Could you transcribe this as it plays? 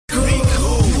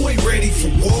for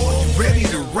war. You ready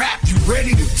to rap? You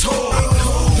ready to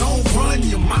talk? Don't run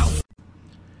your mouth.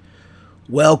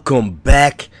 Welcome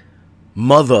back,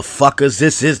 motherfuckers.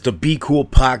 This is the Be Cool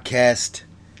Podcast.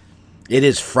 It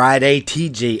is Friday,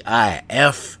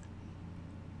 TGIF,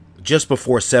 just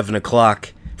before 7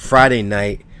 o'clock, Friday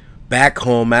night, back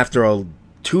home after a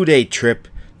 2-day trip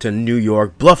to New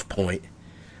York, Bluff Point,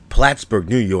 Plattsburgh,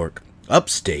 New York,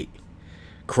 upstate.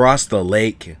 Cross the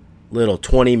lake, little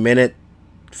 20-minute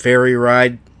ferry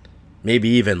ride, maybe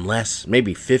even less,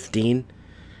 maybe 15,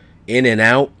 in and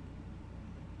out.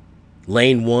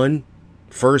 Lane 1,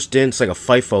 first in, it's like a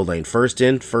FIFO lane, first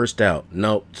in, first out.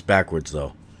 No, it's backwards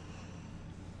though.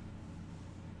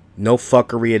 No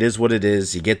fuckery, it is what it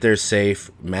is. You get there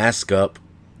safe, mask up,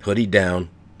 hoodie down.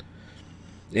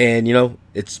 And, you know,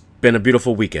 it's been a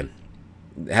beautiful weekend.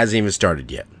 It hasn't even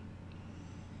started yet.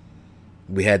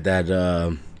 We had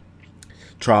that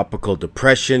tropical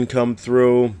depression come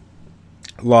through.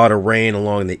 A lot of rain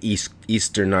along the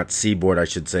eastern, not seaboard, I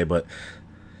should say, but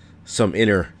some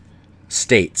inner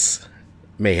states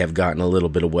may have gotten a little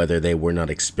bit of weather they were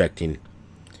not expecting.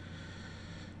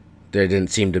 There didn't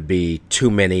seem to be too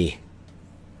many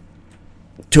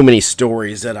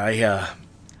stories that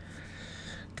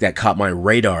that caught my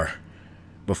radar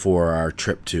before our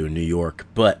trip to New York.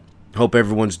 But hope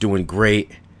everyone's doing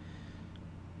great.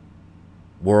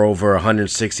 We're over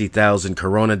 160,000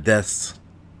 corona deaths.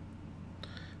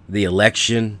 The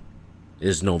election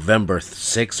is November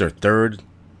 6th or 3rd.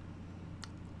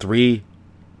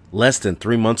 Less than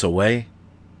 3 months away.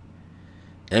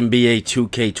 NBA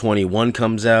 2K21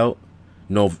 comes out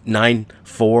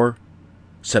 9/4,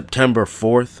 September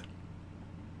 4th.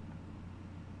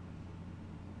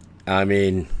 I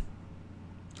mean,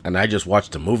 and I just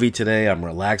watched a movie today. I'm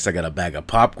relaxed. I got a bag of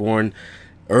popcorn.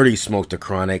 Already smoked a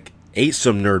chronic. Ate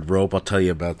some Nerd Rope. I'll tell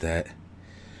you about that.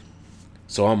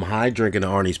 So I'm high, drinking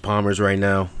Arnie's Palmers right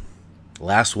now.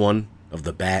 Last one of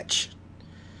the batch.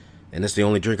 And it's the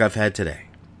only drink I've had today.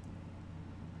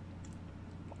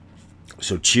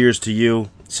 So cheers to you.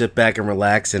 Sit back and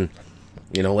relax and,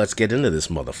 you know, let's get into this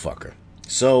motherfucker.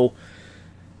 So,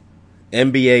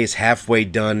 NBA is halfway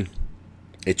done.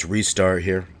 It's restart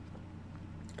here.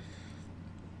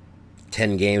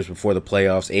 10 games before the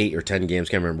playoffs. 8 or 10 games.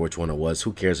 Can't remember which one it was.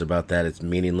 Who cares about that? It's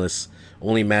meaningless.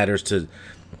 Only matters to,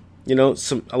 you know,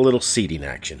 a little seeding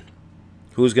action.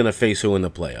 Who's going to face who in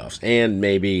the playoffs? And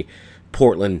maybe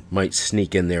Portland might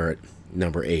sneak in there at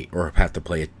number 8 or have to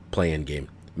play a play-in game.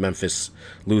 Memphis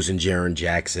losing Jaren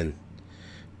Jackson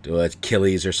to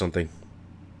Achilles or something.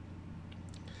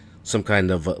 Some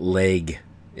kind of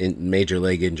major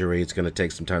leg injury. It's going to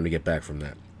take some time to get back from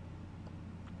that.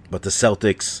 But the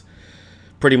Celtics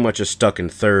pretty much are stuck in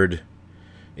 3rd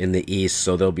in the East,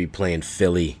 so they'll be playing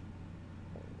Philly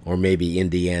or maybe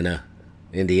Indiana.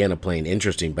 Indiana playing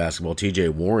interesting basketball. TJ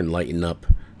Warren lighting up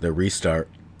the restart.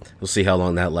 We'll see how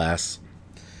long that lasts.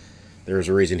 There's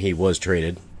a reason he was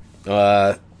traded.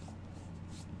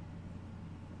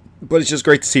 But it's just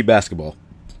great to see basketball.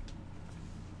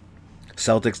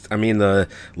 The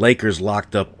Lakers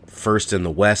locked up first in the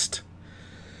West.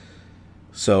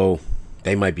 So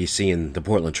they might be seeing the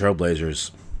Portland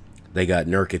Trailblazers. They got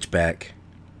Nurkic back.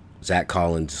 Zach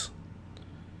Collins.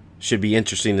 Should be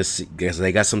interesting to see because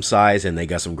they got some size and they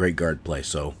got some great guard play.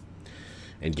 So,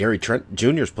 and Gary Trent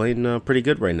Jr. is playing pretty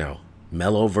good right now.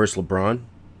 Melo versus LeBron.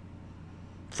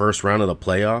 First round of the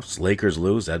playoffs. Lakers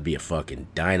lose. That'd be a fucking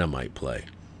dynamite play.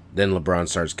 Then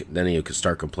then he could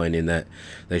start complaining that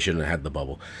they shouldn't have had the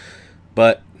bubble.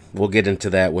 But we'll get into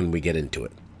that when we get into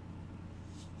it.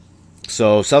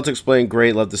 So, Celtics playing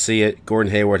great. Love to see it.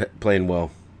 Gordon Hayward playing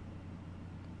well.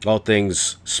 All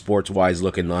things sports-wise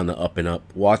looking on the up and up.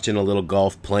 Watching a little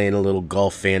golf, playing a little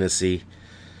golf fantasy.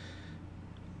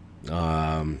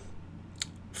 Fowler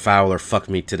fucked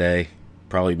me today.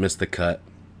 Probably missed the cut.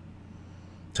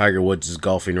 Tiger Woods is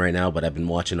golfing right now, but I've been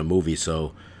watching a movie,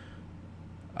 so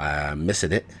I'm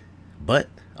missing it. But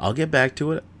I'll get back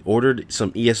to it. Ordered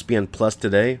some ESPN Plus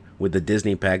today with the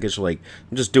Disney package. Like,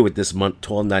 just do it this month,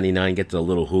 $12.99. Get the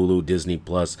little Hulu Disney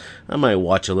Plus. I might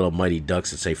watch a little Mighty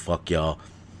Ducks and say fuck y'all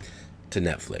to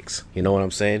Netflix. You know what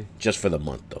I'm saying? Just for the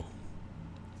month, though.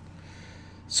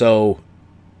 So,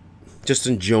 just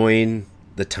enjoying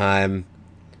the time.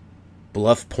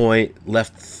 Bluff Point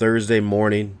left Thursday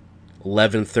morning,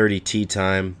 11:30 tea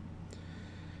time.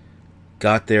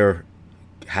 Got there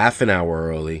half an hour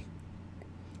early.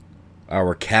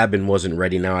 Our cabin wasn't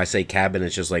ready. Now I say cabin,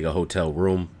 it's just like a hotel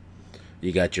room.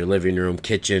 You got your living room,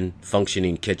 kitchen,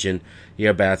 functioning kitchen,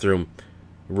 your bathroom,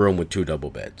 room with 2 double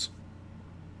beds.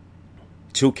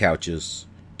 2 couches,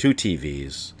 2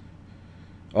 TVs,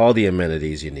 all the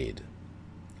amenities you need.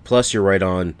 Plus, you're right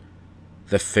on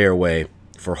the fairway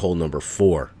for hole number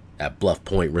 4 at Bluff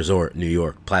Point Resort, New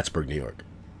York, Plattsburgh, New York.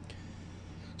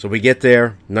 So we get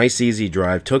there, nice easy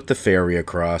drive, took the ferry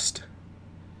across,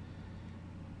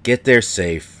 get there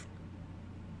safe.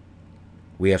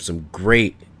 We have some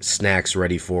great snacks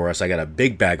ready for us. I got a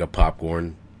big bag of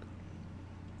popcorn.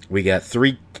 We got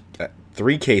three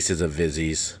cases of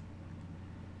Vizzies.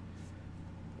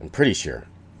 I'm pretty sure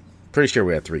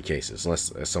we had 3 cases,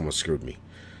 unless someone screwed me.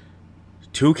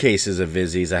 2 cases of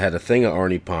Vizzies. I had a thing of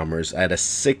Arnie Palmer's. I had a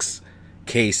 6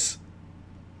 case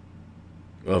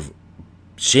of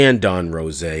Shandong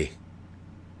Rosé.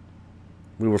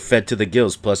 We were fed to the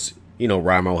gills. Plus,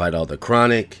 Rimo had all the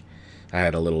chronic. I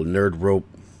had a little nerd rope.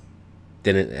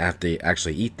 Didn't have to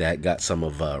actually eat that. Got some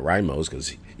of Rimo's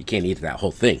because you can't eat that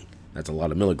whole thing. That's a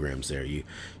lot of milligrams there. You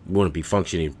wouldn't be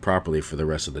functioning properly for the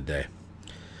rest of the day.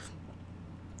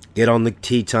 Get on the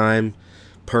tee time.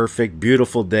 Perfect,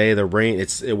 beautiful day. The rain,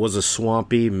 it was a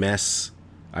swampy mess.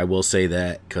 I will say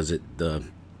that because the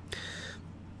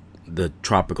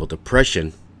tropical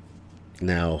depression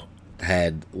now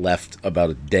had left about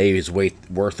a day's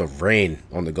worth of rain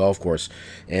on the golf course,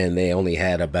 and they only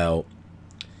had about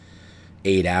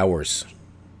 8 hours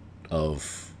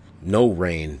of no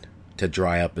rain to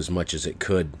dry up as much as it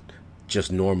could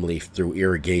just normally through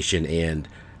irrigation and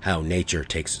how nature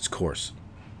takes its course.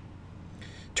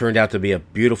 Turned out to be a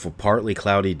beautiful, partly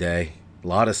cloudy day. A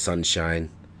lot of sunshine.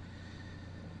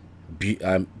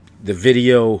 The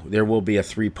video, there will be a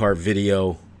 3-part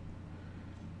video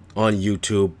on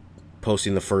YouTube,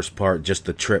 posting the first part, just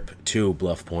the trip to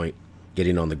Bluff Point,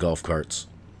 getting on the golf carts.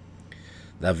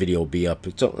 That video will be up.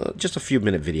 It's just a few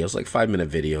minute videos, like 5-minute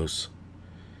videos.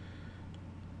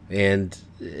 And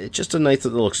it's just a nice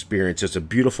little experience. It's a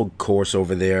beautiful course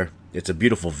over there. It's a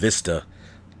beautiful vista.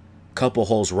 Couple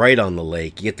holes right on the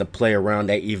lake. You get to play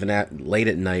around even late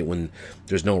at night when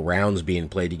there's no rounds being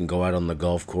played. You can go out on the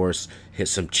golf course, hit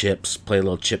some chips, play a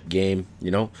little chip game,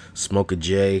 smoke a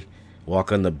J,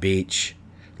 walk on the beach,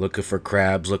 looking for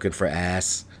crabs, looking for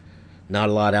ass. Not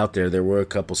a lot out there. There were a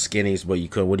couple skinnies, but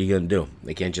what are you going to do?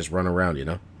 They can't just run around,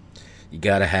 You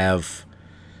got to have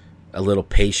a little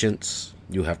patience.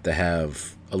 You have to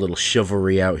have a little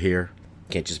chivalry out here.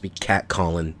 Can't just be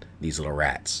catcalling these little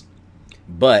rats.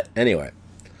 But anyway,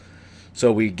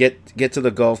 so we get to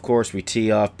the golf course, we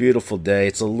tee off, beautiful day.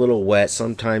 It's a little wet.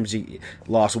 Sometimes you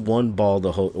lost 1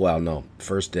 ball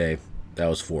first day, that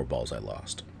was 4 balls I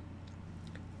lost.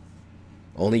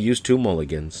 Only used 2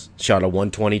 mulligans. Shot a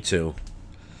 122.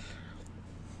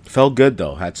 Felt good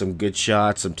though. Had some good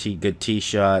shots, some good tee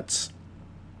shots.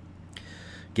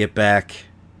 Get back,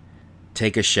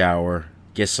 take a shower,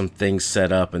 get some things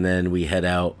set up, and then we head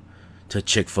out to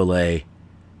Chick-fil-A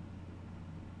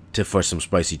for some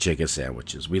spicy chicken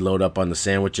sandwiches. We load up on the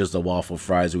sandwiches, the waffle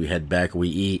fries, we head back, we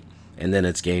eat, and then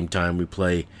it's game time. We're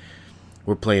playing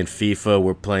FIFA,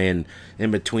 we're playing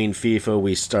in between FIFA,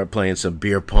 we start playing some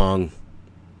beer pong.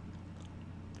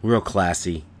 Real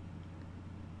classy.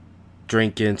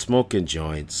 Drinking, smoking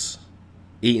joints,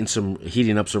 heating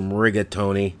up some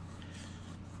rigatoni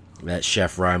that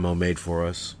Chef Rimo made for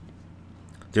us.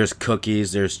 There's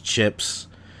cookies, there's chips,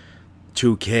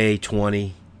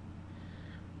 2K20.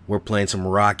 We're playing some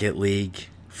Rocket League,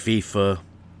 FIFA.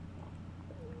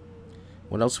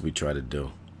 What else did we try to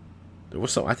do?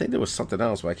 I think there was something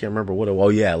else, but I can't remember what it was. Oh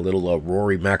yeah, a little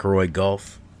Rory McIlroy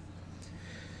golf.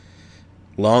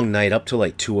 Long night up till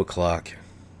like 2 o'clock.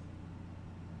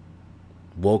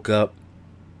 Woke up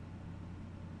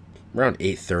around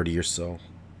 8:30 or so.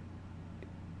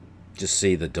 Just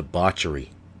see the debauchery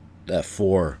that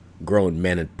 4 grown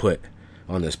men had put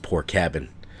on this poor cabin.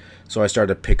 So I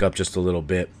started to pick up just a little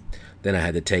bit. Then I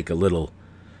had to take a little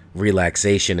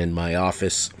relaxation in my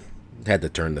office. Had to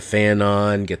turn the fan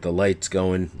on, get the lights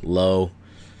going low,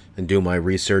 and do my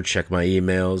research, check my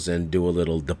emails, and do a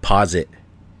little deposit,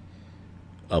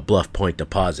 a Bluff Point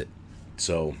deposit.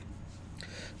 So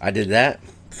I did that.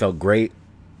 Felt great.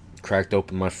 Cracked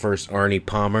open my first Arnie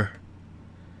Palmer.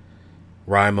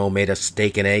 Rimo made us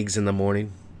steak and eggs in the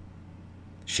morning.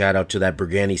 Shout out to that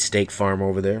Burgani steak farm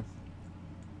over there.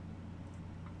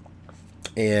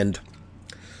 And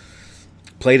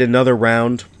played another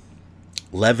round.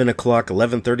 11 o'clock,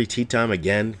 11:30 tee time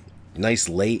again. Nice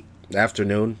late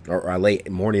afternoon, or late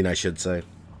morning, I should say.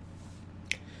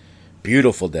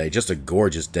 Beautiful day, just a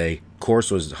gorgeous day.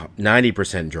 Course was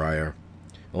 90% drier.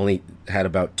 Only had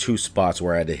about 2 spots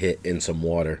where I had to hit in some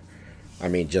water. I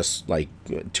mean, just like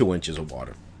 2 inches of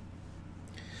water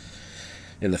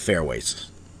in the fairways,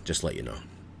 just to let you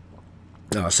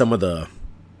know. Some of the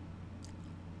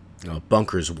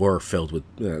bunkers were filled with,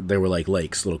 they were like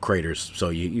lakes, little craters, so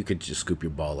you could just scoop your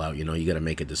ball out. You got to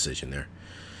make a decision there.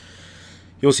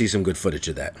 You'll see some good footage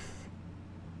of that.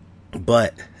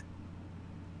 But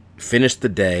finished the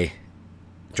day,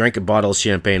 drank a bottle of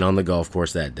champagne on the golf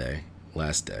course that day,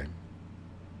 last day,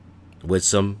 with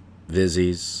some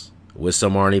Vizzies, with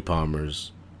some Arnie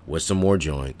Palmers, with some more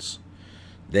joints.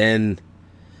 Then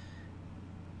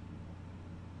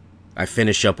I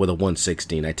finish up with a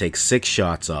 116. I take 6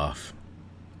 shots off.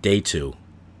 Day 2.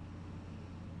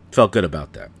 Felt good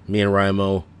about that. Me and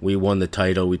Rymo, we won the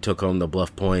title. We took home the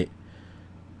Bluff Point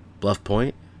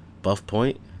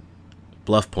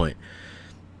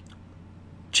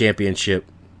championship.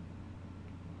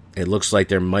 It looks like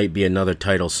there might be another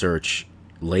title search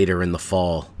later in the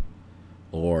fall,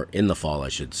 or in the fall, I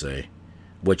should say,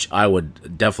 which I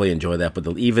would definitely enjoy that. But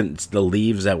even the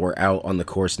leaves that were out on the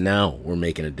course now were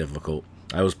making it difficult.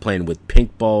 I was playing with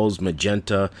pink balls,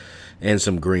 magenta, and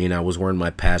some green. I was wearing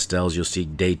my pastels. You'll see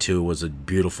day 2 was a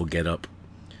beautiful get-up.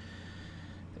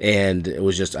 And it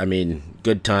was just,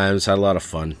 good times. Had a lot of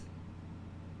fun.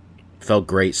 Felt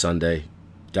great Sunday.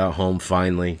 Got home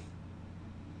finally.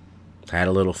 Had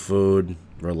a little food.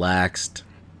 Relaxed.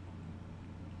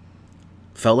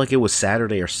 Felt like it was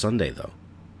Saturday or Sunday, though.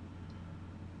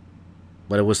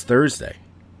 But it was Thursday.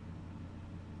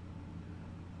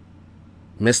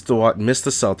 Missed the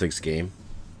Celtics game.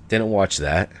 Didn't watch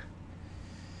that.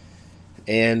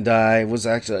 And I was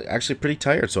actually pretty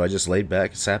tired, so I just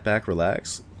sat back,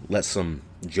 relaxed, let some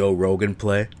Joe Rogan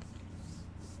play.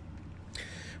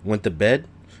 Went to bed,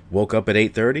 woke up at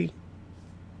 8:30,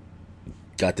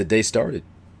 got the day started.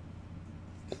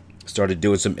 Started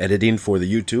doing some editing for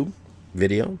the YouTube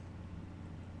video.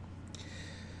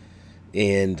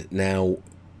 And now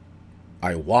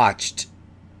I watched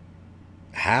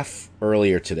half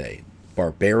earlier today.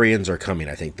 Barbarians are coming,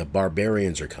 I think. The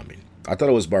Barbarians are coming. I thought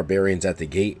it was Barbarians at the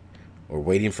Gate, or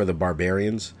Waiting for the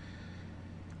Barbarians.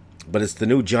 But it's the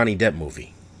new Johnny Depp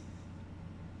movie.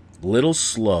 Little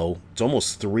slow. It's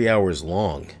almost 3 hours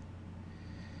long.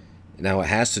 Now it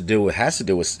has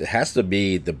to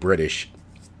be the British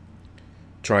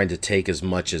trying to take as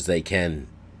much as they can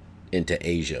into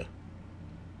Asia.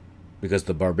 Because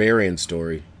the Barbarian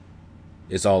story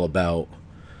is all about,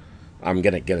 I'm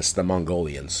going to get us the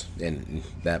Mongolians. And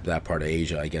that part of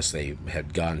Asia, I guess they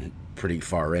had gone pretty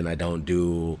far in. I don't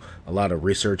do a lot of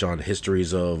research on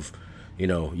histories of,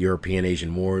 European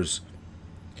Asian wars.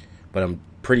 But I'm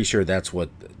pretty sure that's what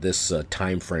this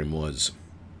time frame was.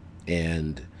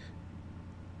 And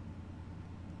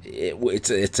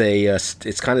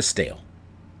it's kind of stale.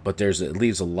 But it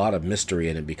leaves a lot of mystery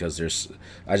in it, because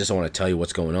I just don't want to tell you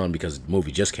what's going on, because the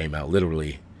movie just came out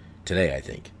literally today, I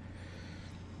think.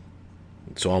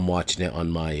 So I'm watching it on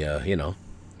my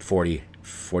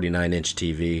 49-inch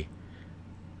TV,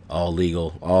 all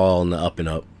legal, all in the up and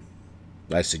up.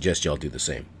 I suggest y'all do the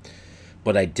same.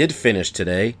 But I did finish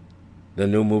today the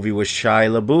new movie with Shia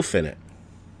LaBeouf in it.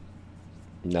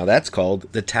 Now that's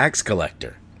called The Tax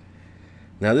Collector.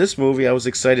 Now this movie I was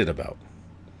excited about.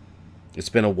 It's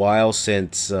been a while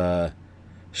since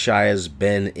Shia's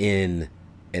been in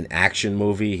an action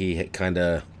movie. He kind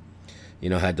of,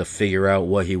 had to figure out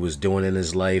what he was doing in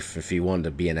his life, if he wanted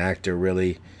to be an actor,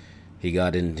 really. He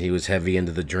was heavy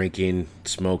into the drinking,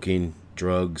 smoking,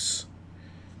 drugs,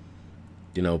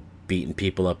 beating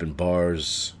people up in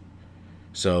bars.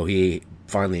 So he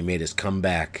finally made his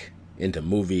comeback into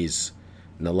movies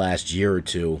in the last year or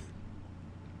two.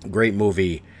 Great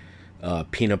movie,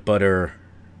 Peanut Butter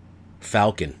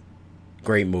Falcon.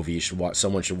 Great movie.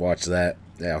 Someone should watch that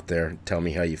out there. Tell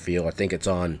me how you feel. I think it's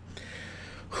on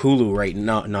Hulu right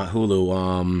now. Not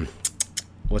Hulu.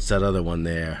 What's that other one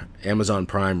there? Amazon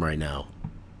Prime right now.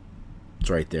 It's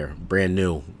right there. Brand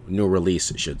new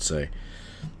release, I should say.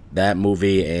 That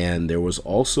movie, and there was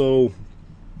also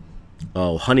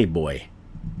Honey Boy.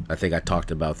 I think I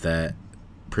talked about that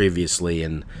previously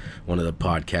in one of the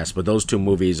podcasts. But those two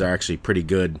movies are actually pretty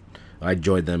good. I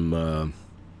enjoyed them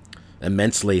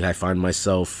immensely. I find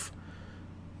myself,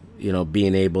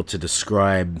 being able to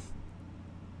describe,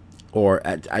 or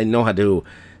I know how to,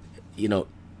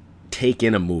 take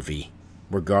in a movie,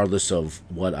 regardless of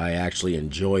what I actually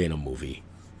enjoy in a movie.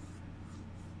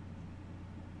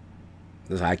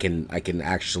 I can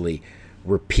actually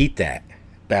repeat that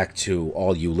back to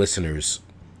all you listeners.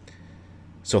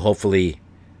 So hopefully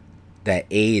that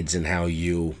aids in how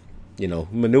you,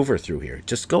 maneuver through here.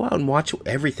 Just go out and watch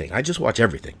everything. I just watch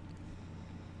everything.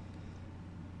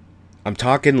 I'm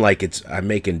talking like I'm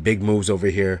making big moves over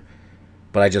here,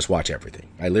 but I just watch everything.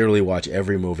 I literally watch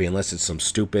every movie, unless it's some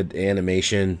stupid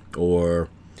animation or,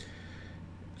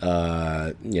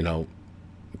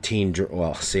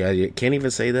 well, see, I can't even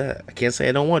say that. I can't say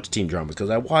I don't watch teen dramas because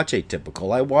I watch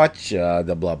Atypical. I watch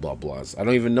the blah blah blahs. I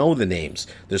don't even know the names.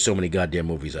 There's so many goddamn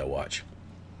movies I watch.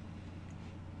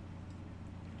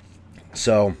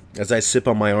 So as I sip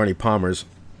on my Arnie Palmers,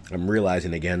 I'm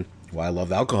realizing again why I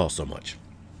love alcohol so much.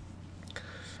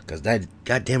 Because that,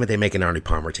 goddamn it, they make an Arnie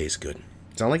Palmer taste good.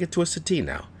 It's not like a Twisted Tea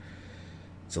now.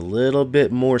 It's a little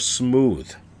bit more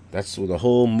smooth. That's the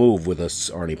whole move with a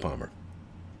Arnie Palmer.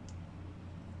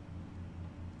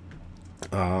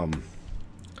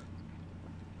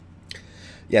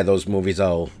 Yeah, those movies.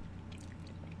 I'm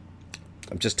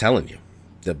just telling you,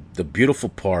 the beautiful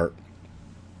part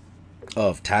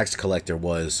of Tax Collector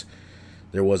was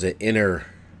there was an inner.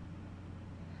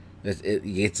 It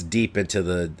gets deep into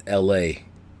the L.A.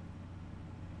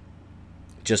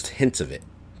 Just hints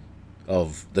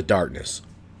of the darkness,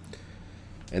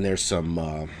 and there's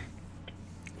some.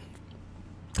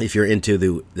 If you're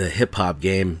into the hip hop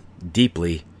game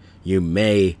deeply, you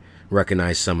may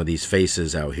recognize some of these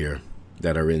faces out here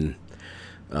that are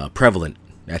prevalent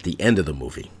at the end of the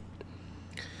movie.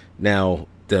 Now,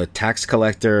 the Tax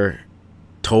Collector,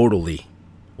 totally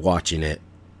watching it,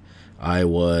 I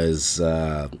was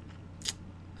I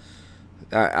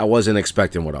wasn't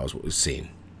expecting what I was seeing.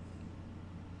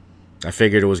 I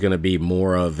figured it was going to be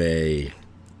more of a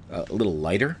little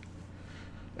lighter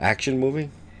action movie,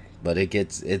 but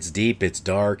it's deep, it's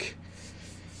dark,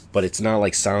 but it's not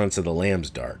like Silence of the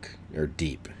Lambs dark or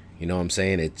deep. You know what I'm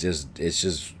saying? It's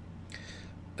just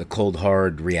a cold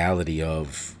hard reality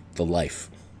of the life.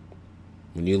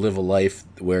 When you live a life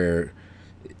where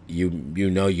you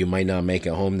know you might not make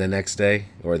it home the next day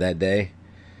or that day,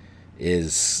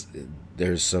 there's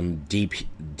some deep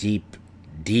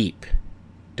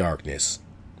darkness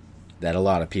that a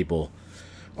lot of people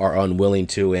are unwilling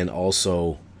to and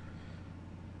also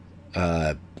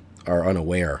are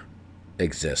unaware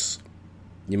exists.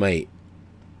 You might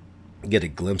get a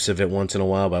glimpse of it once in a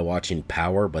while by watching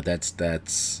Power, but that's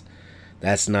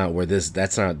not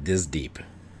this deep.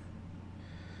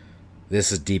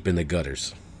 This is deep in the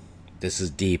gutters. This is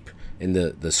deep in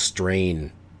the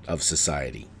strain of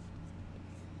society.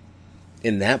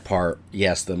 In that part,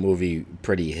 yes, the movie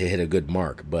hit a good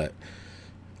mark, but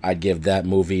I'd give that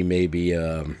movie maybe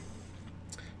 0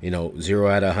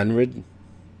 out of 100.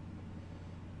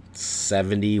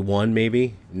 71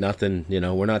 maybe. Nothing,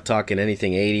 we're not talking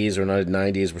anything 80s or not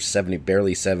 90s. We're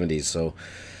barely 70s. So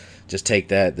just take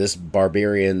that. The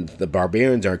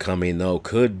Barbarians Are Coming though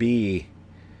could be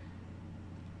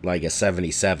like a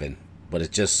 77, but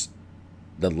it's just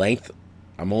the length.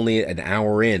 I'm only an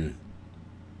hour in,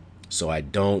 so I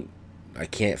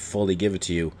can't fully give it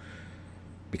to you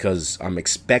because I'm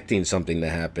expecting something to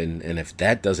happen, and if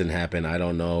that doesn't happen, I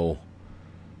don't know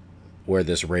where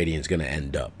this rating is going to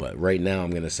end up. But right now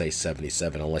I'm going to say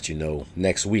 77. I'll let you know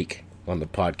next week on the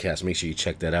podcast. Make sure you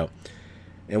check that out.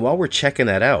 And while we're checking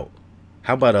that out,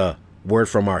 how about a word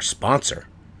from our sponsor?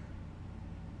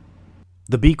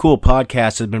 The Be Cool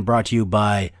podcast has been brought to you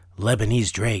by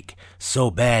Lebanese Drake.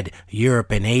 So bad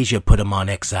Europe and Asia put him on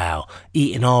exile,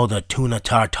 eating all the tuna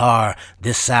tartare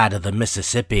this side of the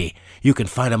Mississippi. You can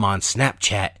find him on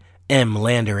Snapchat,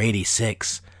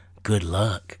 mlander86. Good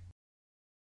luck.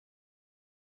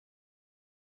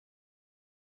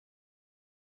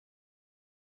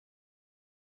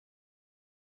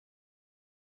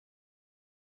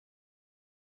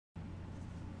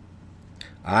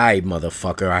 Aye,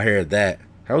 motherfucker, I heard that.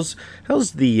 How's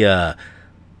the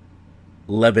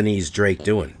Lebanese Drake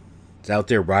doing? He's out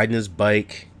there riding his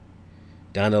bike,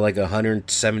 down to like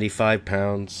 175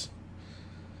 pounds.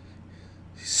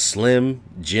 Slim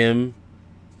Jim,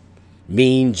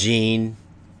 Mean Gene,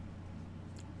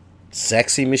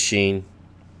 Sexy Machine.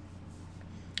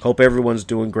 Hope everyone's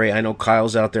doing great. I know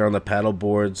Kyle's out there on the paddle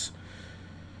boards.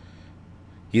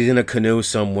 He's in a canoe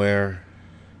somewhere.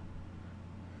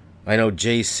 I know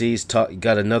JC's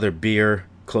got another beer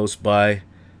close by.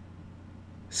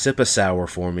 Sip a sour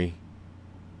for me.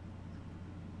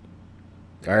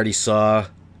 I already saw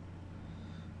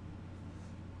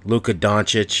Luka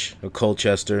Doncic of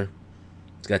Colchester.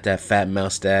 He's got that fat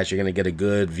mustache. You're going to get a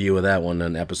good view of that one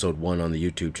on episode 1 on the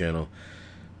YouTube channel.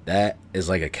 That is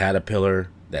like a caterpillar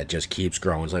that just keeps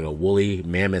growing. It's like a woolly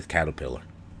mammoth caterpillar.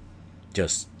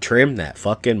 Just trim that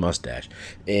fucking mustache.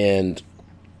 And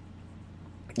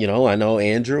I know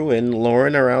Andrew and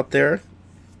Lauren are out there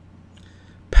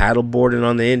paddleboarding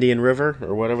on the Indian River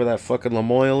or whatever that fucking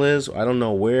Lamoille is. I don't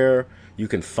know where you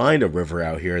can find a river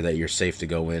out here that you're safe to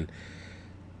go in.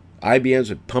 IBM's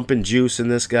been pumping juice in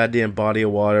this goddamn body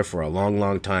of water for a long,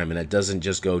 long time, and it doesn't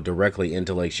just go directly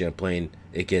into Lake Champlain.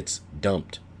 It gets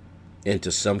dumped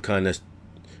into some kind of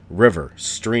river,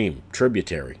 stream,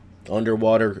 tributary,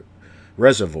 underwater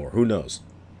reservoir, who knows?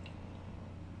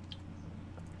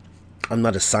 I'm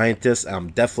not a scientist.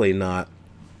 I'm definitely not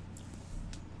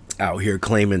out here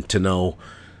claiming to know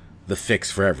the fix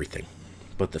for everything.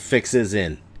 But the fix is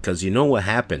in. Because you know what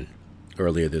happened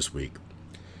earlier this week?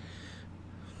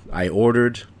 I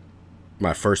ordered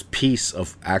my first piece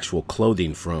of actual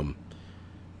clothing from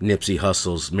Nipsey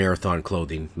Hussle's Marathon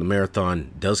Clothing. The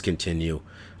marathon does continue.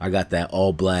 I got that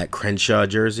all black Crenshaw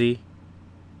jersey.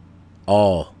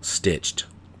 All stitched.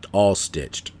 All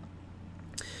stitched.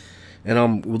 And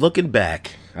I'm looking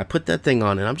back. I put that thing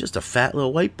on and I'm just a fat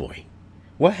little white boy.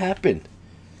 What happened?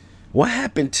 What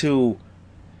happened to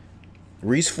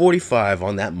Reese 45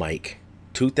 on that mic?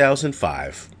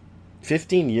 2005.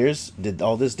 15 years did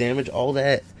all this damage, all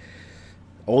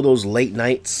those late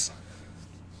nights,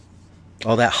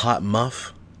 all that hot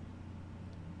muff,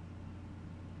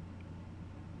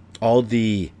 all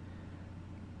the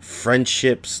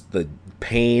friendships, the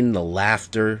pain, the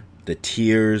laughter, the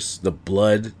tears, the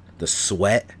blood, the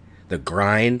sweat, the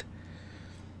grind,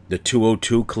 the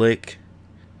 202 click,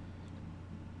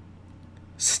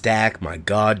 Stack, my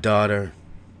goddaughter,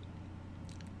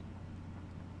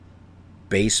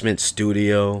 basement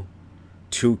studio,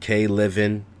 2K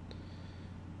living,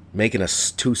 making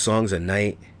us 2 songs a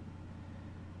night,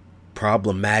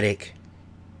 problematic.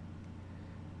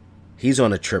 He's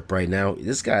on a trip right now.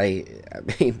 This guy, I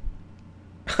mean,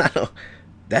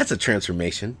 that's a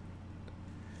transformation.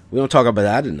 We don't talk about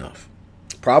that enough.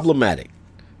 Problematic.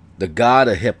 The god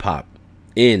of hip hop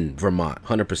in Vermont,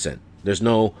 100%. There's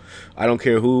no, I don't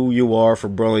care who you are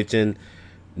from Burlington.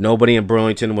 Nobody in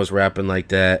Burlington was rapping like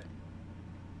that.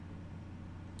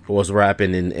 Was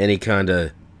rapping in any kind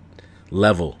of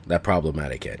level that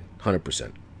Problematic had.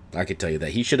 100%. I can tell you that.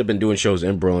 He should have been doing shows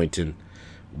in Burlington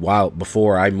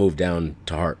before I moved down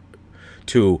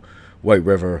to White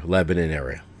River, Lebanon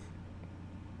area.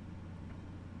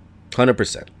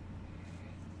 100%.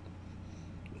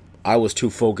 I was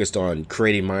too focused on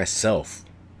creating myself,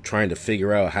 trying to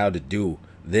figure out how to do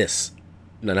this.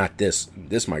 No, not this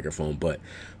microphone, but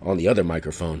on the other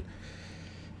microphone,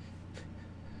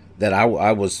 that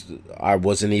I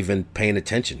wasn't even paying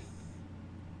attention.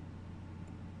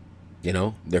 You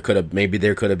know, there could have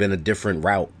been a different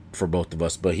route for both of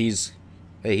us, but he's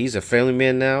a family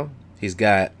man now. He's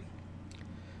got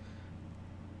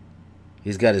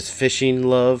his fishing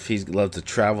love. He loves to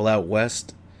travel out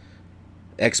west.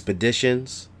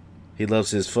 Expeditions. He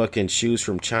loves his fucking shoes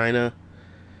from China.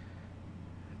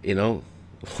 You know,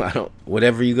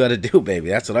 whatever you got to do, baby.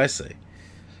 That's what I say.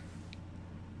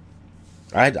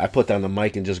 I put down the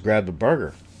mic and just grabbed a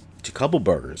burger. A couple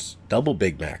burgers. Double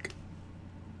Big Mac.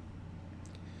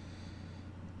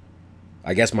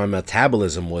 I guess my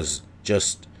metabolism was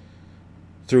just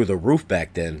through the roof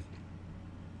back then.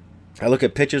 I look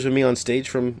at pictures of me on stage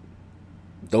from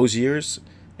those years,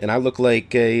 and I look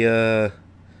like I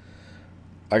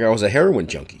was a heroin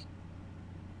junkie.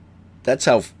 That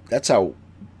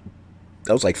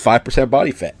was like 5%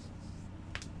 body fat.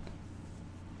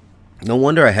 No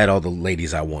wonder I had all the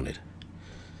ladies I wanted.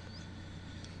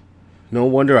 No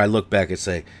wonder I look back and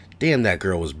say, damn, that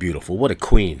girl was beautiful. What a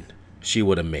queen she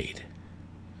would have made.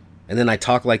 And then I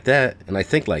talk like that, and I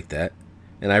think like that,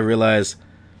 and I realize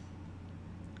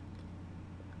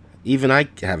even I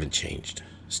haven't changed.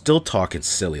 Still talking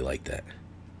silly like that.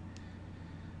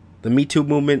 The Me Too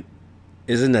movement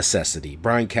is a necessity.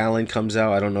 Brian Callen comes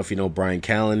out. I don't know if you know Brian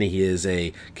Callen. He is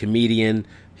a comedian.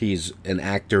 He's an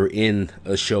actor in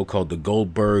a show called The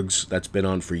Goldbergs that's been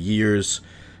on for years.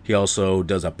 He also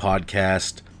does a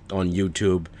podcast on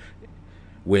YouTube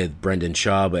with Brendan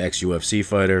Schaub, an ex-UFC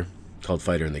fighter, called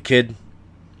Fighter and the Kid,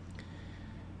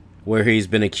 where he's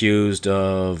been accused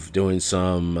of doing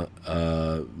some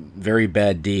very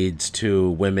bad deeds to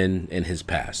women in his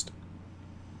past.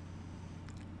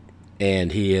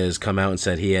 And he has come out and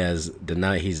said he's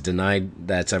denied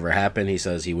that's ever happened. He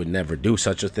says he would never do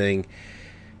such a thing.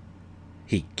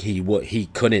 He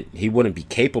wouldn't be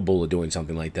capable of doing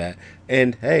something like that.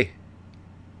 And hey,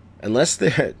 unless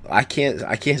I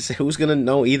can't say who's gonna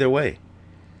know either way.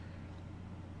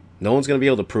 No one's gonna be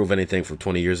able to prove anything from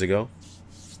 20 years ago.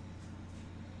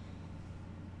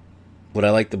 Would I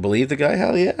like to believe the guy?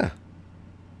 Hell yeah.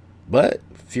 But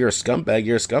if you're a scumbag,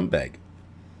 you're a scumbag.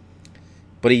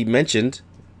 But he mentioned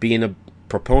being a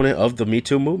proponent of the Me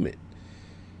Too movement.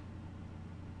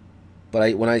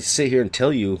 But when I sit here and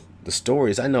tell you the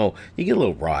stories, I know you get a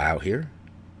little raw out here.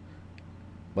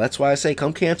 Well, that's why I say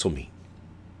come cancel me.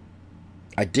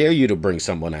 I dare you to bring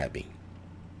someone at me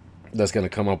that's going to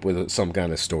come up with some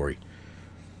kind of story.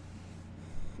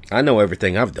 I know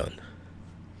everything I've done.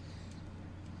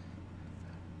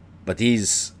 But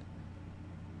these,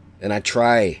 and I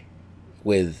try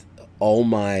with all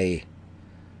my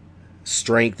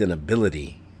strength and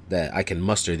ability that I can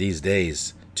muster these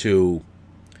days to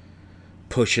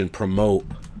push and promote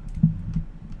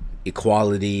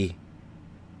equality,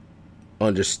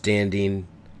 understanding,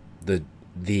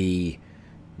 the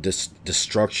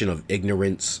destruction of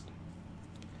ignorance,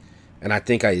 and I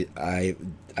think I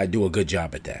do a good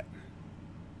job at that.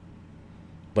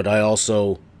 But I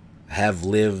also have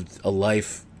lived a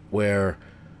life where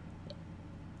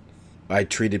I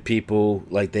treated people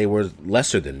like they were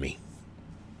lesser than me.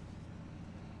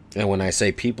 And when I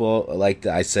say people, like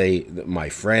I say my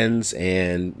friends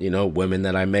and, women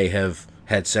that I may have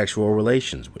had sexual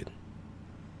relations with.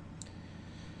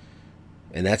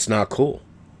 And that's not cool.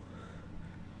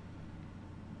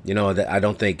 I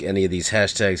don't think any of these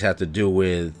hashtags have to do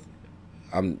with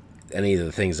any of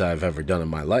the things I've ever done in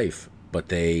my life, but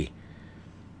they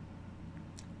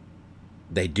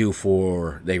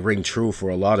ring true for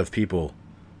a lot of people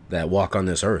that walk on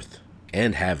this earth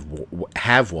and have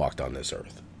walked on this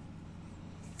earth.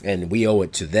 And we owe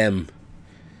it to them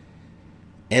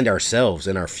and ourselves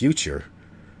and our future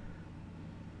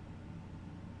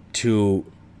to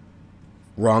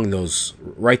right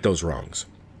those wrongs.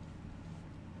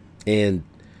 And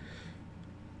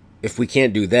if we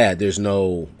can't do that, there's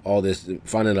all this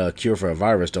finding a cure for a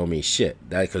virus don't mean shit.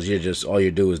 That because all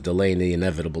you do is delaying the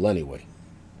inevitable anyway.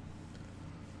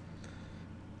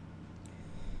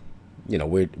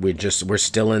 We're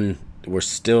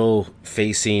still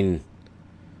facing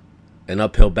an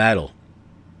uphill battle,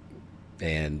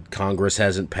 and Congress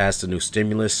hasn't passed a new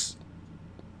stimulus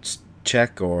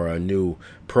check or a new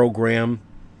program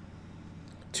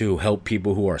to help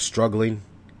people who are struggling.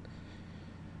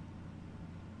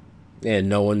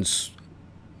 And it's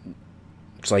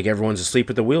like everyone's asleep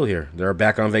at the wheel here. They're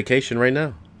back on vacation right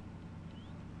now.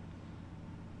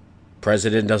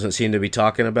 President doesn't seem to be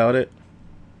talking about it.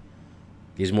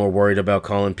 He's more worried about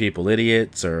calling people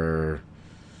idiots or,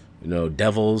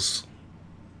 devils.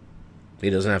 He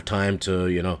doesn't have time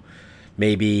to,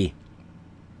 maybe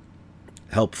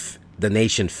help the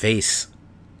nation face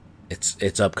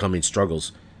its upcoming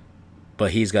struggles.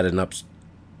 But he's got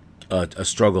a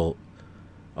struggle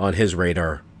on his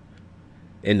radar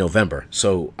in November.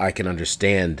 So I can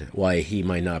understand why he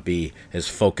might not be as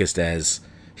focused as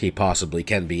he possibly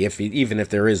can be, even if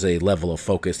there is a level of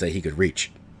focus that he could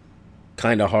reach.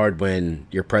 Kind of hard when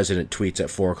your president tweets at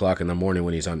 4 o'clock in the morning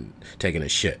when he's taking a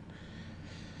shit.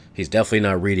 He's definitely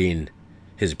not reading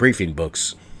his briefing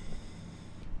books.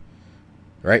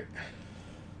 Right?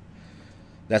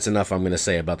 That's enough I'm going to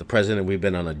say about the president. We've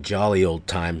been on a jolly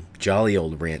old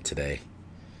rant today.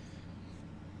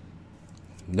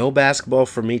 No basketball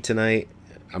for me tonight.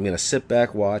 I'm going to sit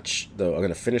back, watch. I'm going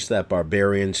to finish that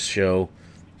Barbarians show.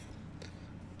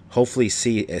 Hopefully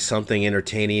see something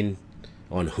entertaining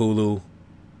on Hulu.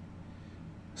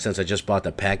 Since I just bought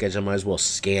the package, I might as well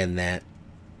scan that.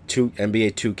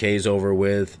 NBA 2K's over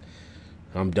with.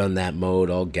 I'm done that mode.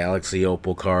 All Galaxy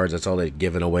Opal cards. That's all they're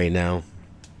giving away now.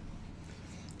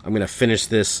 I'm going to finish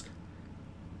this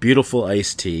beautiful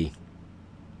iced tea.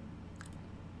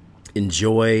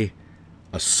 Enjoy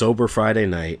a sober Friday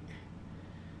night.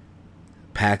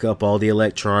 Pack up all the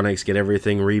electronics. Get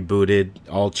everything rebooted.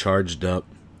 All charged up.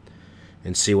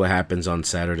 And see what happens on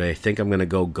Saturday. I think I'm going to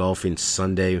go golfing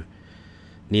Sunday.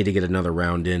 Need to get another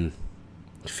round in.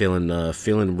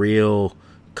 Feeling real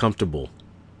comfortable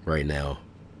right now.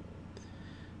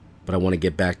 But I want to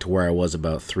get back to where I was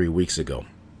about 3 weeks ago.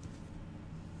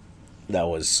 That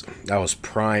was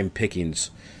prime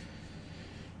pickings.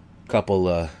 Couple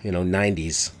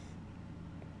 90s.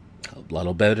 A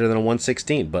little better than a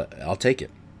 116, but I'll take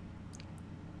it.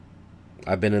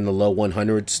 I've been in the low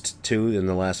 100s too in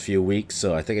the last few weeks,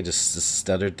 so I think I just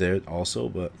stuttered there also,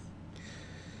 but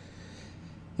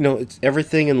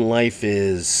everything in life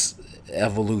is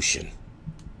evolution.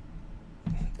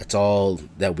 It's all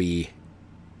that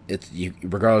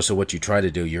regardless of what you try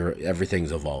to do,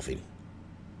 everything's evolving.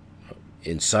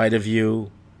 Inside of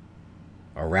you,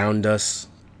 around us,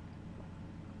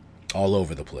 all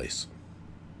over the place.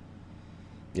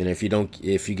 And if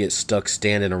you get stuck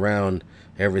standing around,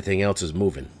 everything else is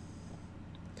moving.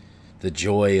 The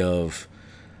joy of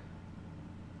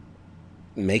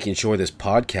making sure this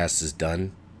podcast is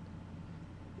done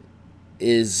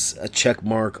is a check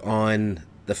mark on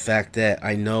the fact that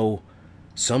I know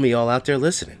some of y'all out there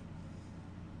listening.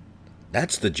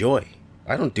 That's the joy.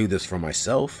 I don't do this for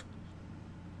myself.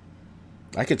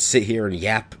 I could sit here and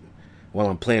yap while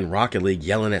I'm playing Rocket League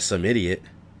yelling at some idiot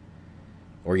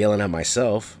or yelling at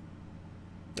myself.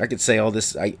 I could say all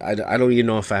this. I don't even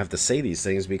know if I have to say these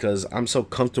things because I'm so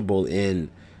comfortable in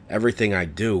everything I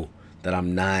do that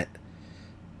I'm not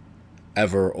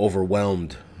ever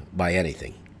overwhelmed by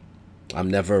anything. I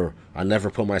never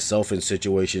put myself in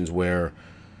situations where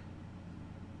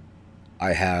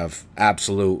I have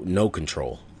absolute no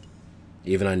control.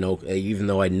 Even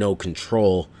though I know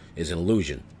control is an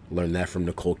illusion. Learned that from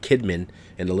Nicole Kidman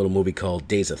in a little movie called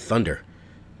Days of Thunder.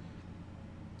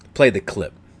 Play the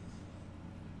clip.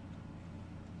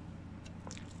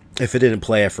 If it didn't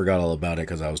play, I forgot all about it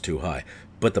because I was too high.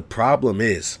 But the problem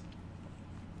is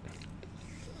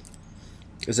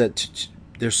that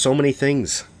there's so many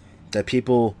things that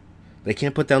people, they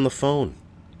can't put down the phone.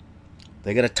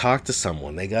 They got to talk to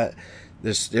someone.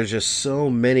 There's just so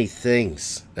many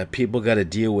things that people got to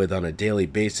deal with on a daily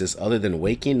basis other than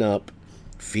waking up,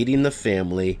 feeding the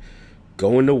family,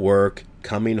 going to work,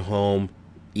 coming home,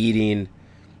 eating,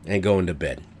 and going to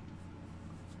bed.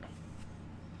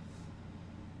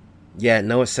 Yeah, I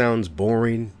know it sounds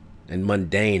boring and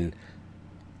mundane,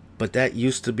 but that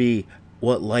used to be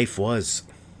what life was.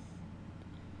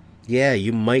 Yeah,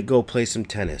 you might go play some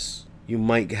tennis. You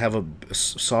might have a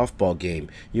softball game.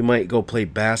 You might go play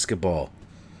basketball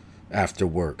after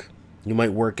work. You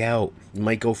might work out. You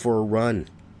might go for a run.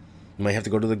 You might have to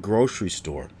go to the grocery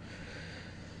store.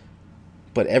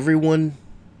 But everyone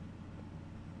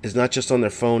is not just on their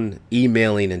phone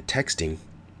emailing and texting.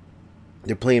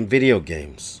 They're playing video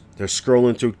games. They're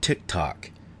scrolling through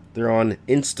TikTok. They're on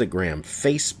Instagram,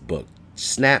 Facebook,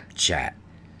 Snapchat.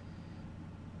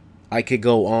 I could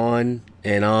go on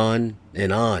and on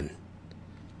and on.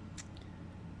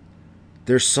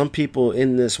 There's some people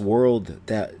in this world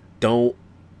that don't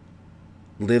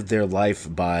live their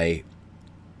life by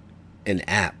an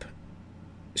app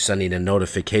sending a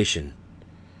notification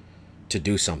to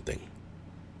do something.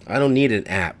 I don't need an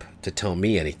app to tell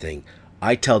me anything.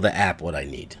 I tell the app what I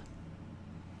need.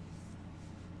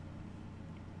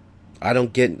 I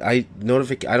don't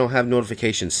have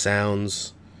notification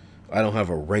sounds. I don't have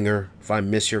a ringer. If I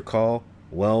miss your call,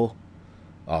 well,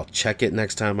 I'll check it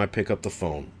next time I pick up the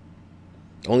phone.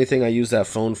 The only thing I use that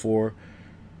phone for,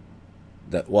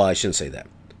 I shouldn't say that.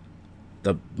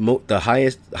 The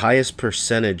highest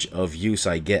percentage of use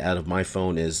I get out of my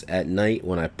phone is at night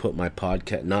when I put my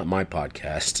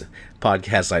podcasts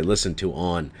I listen to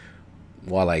on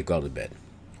while I go to bed,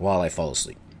 while I fall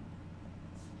asleep.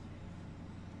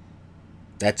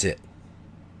 That's it.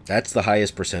 That's the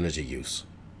highest percentage of use.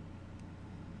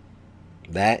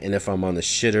 That, and if I'm on the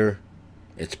shitter,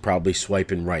 it's probably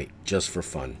swiping right just for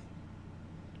fun.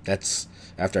 That's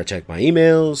after I check my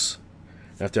emails,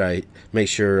 after I make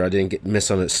sure I didn't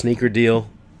miss on a sneaker deal.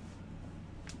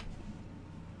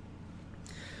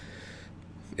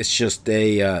 It's just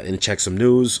and check some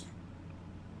news.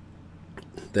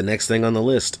 The next thing on the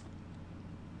list.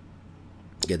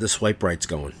 Get the swipe rights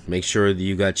going. Make sure that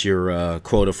you got your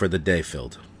quota for the day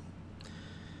filled.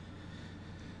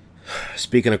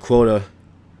 Speaking of quota,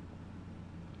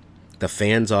 the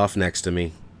fan's off next to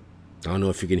me. I don't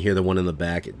know if you can hear the one in the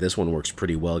back. This one works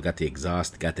pretty well. Got the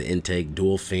exhaust, got the intake,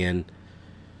 dual fan,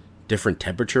 different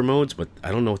temperature modes, but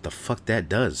I don't know what the fuck that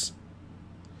does.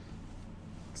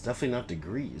 It's definitely not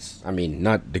degrees. I mean,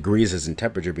 not degrees as in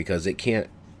temperature because it can't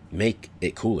make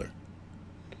it cooler.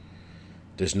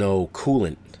 There's no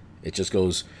coolant. It just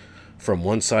goes from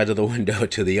one side of the window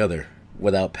to the other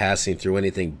without passing through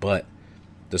anything but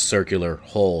the circular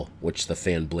hole which the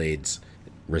fan blades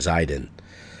reside in.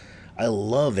 I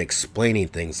love explaining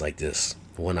things like this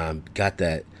when I've got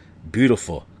that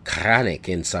beautiful chronic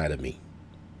inside of me,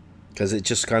 because it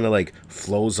just kind of like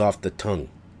flows off the tongue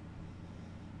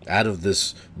out of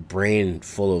this brain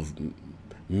full of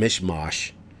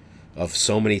mishmash of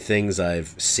so many things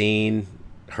I've seen,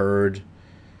 heard.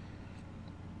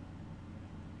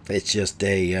 It's just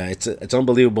it's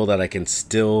unbelievable that I can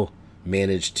still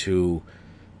manage to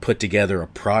put together a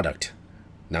product.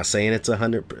 Not saying it's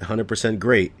 100%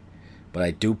 great, but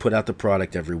I do put out the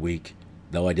product every week,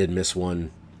 though I did miss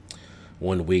one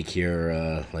week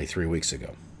here like 3 weeks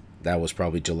ago. That was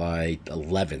probably July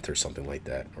 11th or something like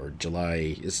that, or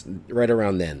July, is right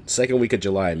around then. Second week of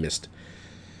July I missed.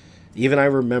 Even I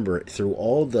remember it through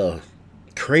all the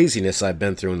craziness I've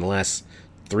been through in the last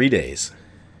 3 days.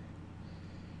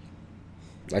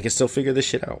 I can still figure this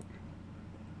shit out.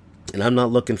 And I'm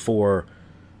not looking for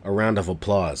a round of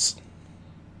applause.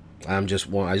 I just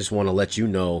want to let you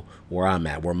know where I'm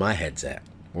at, where my head's at,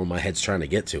 where my head's trying to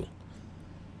get to.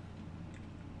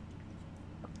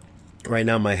 Right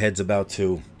now, my head's about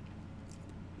to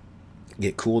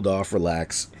get cooled off,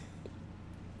 relax.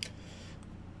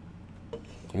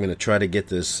 I'm going to try to get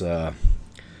this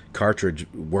cartridge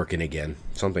working again.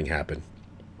 Something happened.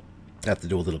 Have to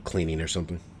do a little cleaning or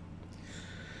something.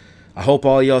 I hope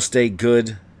all y'all stay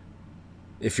good.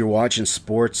 If you're watching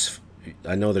sports,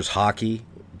 I know there's hockey,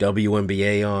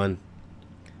 WNBA on,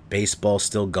 baseball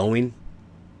still going.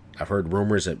 I've heard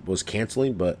rumors it was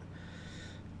canceling, but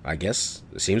I guess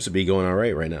it seems to be going all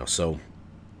right now. So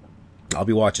I'll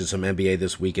be watching some NBA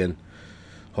this weekend.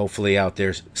 Hopefully out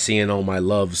there seeing all my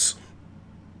loves.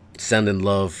 Sending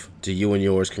love to you and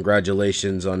yours.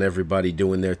 Congratulations on everybody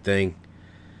doing their thing.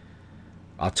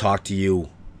 I'll talk to you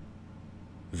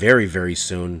very, very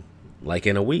soon, like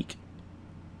in a week.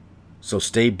 So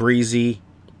stay breezy.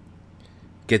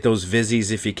 Get those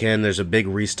Vizzies if you can. There's a big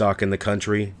restock in the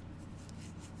country.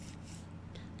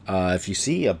 If you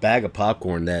see a bag of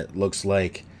popcorn that looks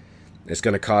like it's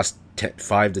going to cost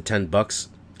 $5 to $10,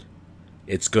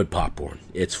 it's good popcorn.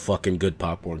 It's fucking good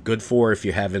popcorn. Good for if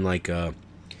you're having like a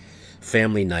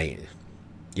family night.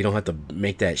 You don't have to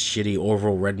make that shitty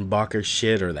Orville Redenbacher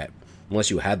shit or that, unless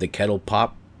you had the kettle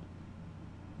pop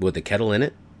with the kettle in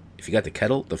it. If you got the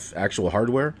kettle, the actual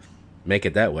hardware, make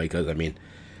it that way. Because, I mean,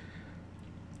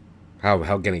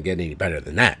 how can it get any better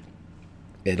than that?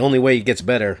 The only way it gets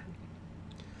better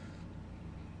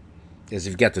is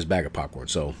if you got this bag of popcorn.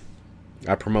 So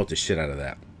I promote the shit out of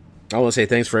that. I want to say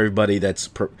thanks for everybody that's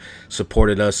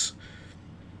supported us.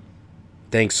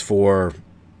 Thanks for,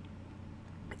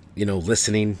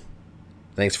 listening.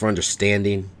 Thanks for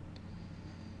understanding.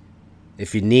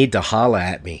 If you need to holla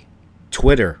at me,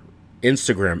 Twitter,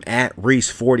 Instagram, at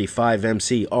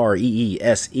Reese45MC,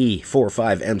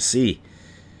 REESE45MC.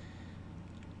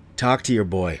 Talk to your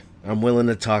boy. I'm willing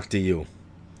to talk to you.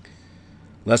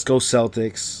 Let's go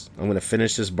Celtics. I'm going to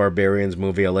finish this Barbarians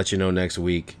movie. I'll let you know next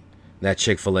week. That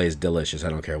Chick-fil-A is delicious. I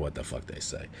don't care what the fuck they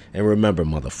say. And remember,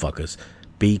 motherfuckers,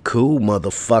 be cool,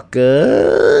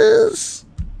 motherfuckers.